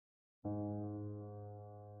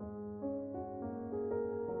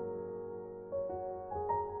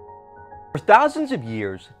For thousands of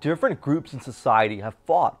years, different groups in society have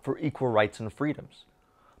fought for equal rights and freedoms.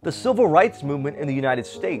 The civil rights movement in the United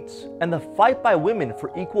States and the fight by women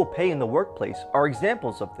for equal pay in the workplace are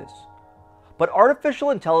examples of this. But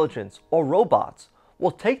artificial intelligence, or robots,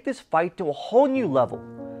 will take this fight to a whole new level,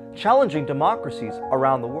 challenging democracies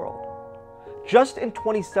around the world. Just in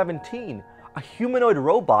 2017, a humanoid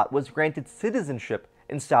robot was granted citizenship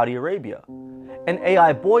in Saudi Arabia. An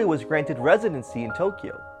AI boy was granted residency in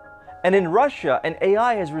Tokyo. And in Russia, an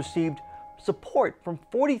AI has received support from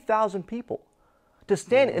 40,000 people to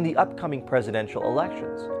stand in the upcoming presidential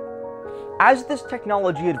elections. As this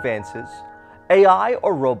technology advances, AI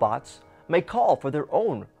or robots may call for their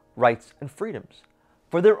own rights and freedoms,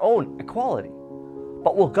 for their own equality.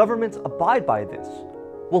 But will governments abide by this?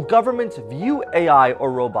 Will governments view AI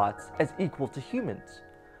or robots as equal to humans?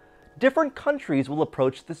 Different countries will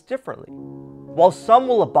approach this differently. While some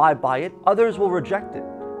will abide by it, others will reject it.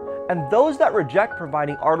 And those that reject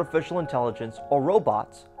providing artificial intelligence or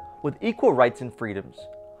robots with equal rights and freedoms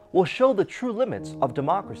will show the true limits of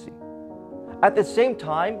democracy. At the same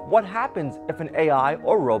time, what happens if an AI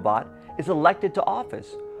or robot is elected to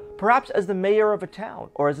office, perhaps as the mayor of a town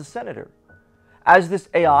or as a senator? As this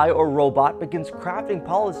AI or robot begins crafting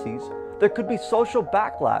policies, there could be social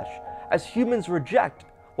backlash as humans reject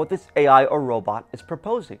what this AI or robot is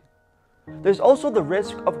proposing. There's also the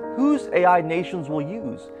risk of whose AI nations will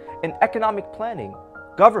use in economic planning,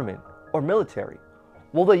 government, or military.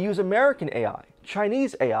 Will they use American AI,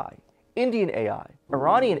 Chinese AI, Indian AI,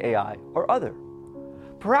 Iranian AI, or other?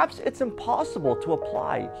 Perhaps it's impossible to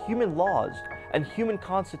apply human laws and human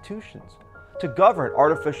constitutions to govern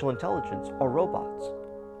artificial intelligence or robots.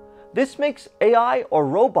 This makes AI or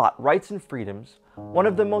robot rights and freedoms one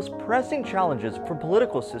of the most pressing challenges for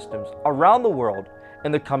political systems around the world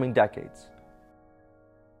in the coming decades.